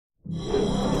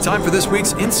Time for this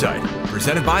week's Insight,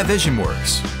 presented by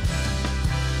Visionworks.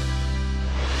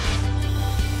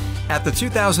 At the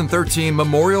 2013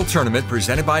 Memorial Tournament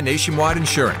presented by Nationwide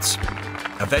Insurance,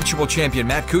 eventual champion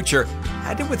Matt Kuchar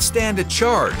had to withstand a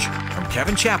charge from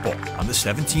Kevin Chappell on the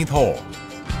 17th hole.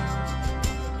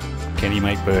 Can he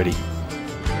make birdie?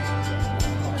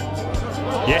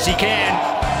 Yes, he can.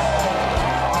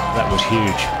 That was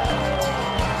huge.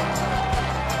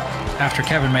 After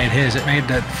Kevin made his, it made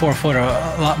that 4-footer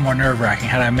a lot more nerve-wracking.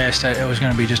 Had I missed, it was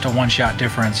going to be just a one-shot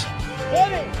difference.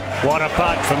 What a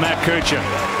putt from Matt Kuchar.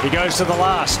 He goes to the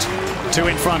last, 2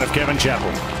 in front of Kevin Chappell.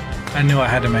 I knew I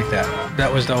had to make that.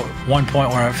 That was the one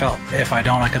point where I felt if I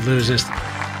don't, I could lose this.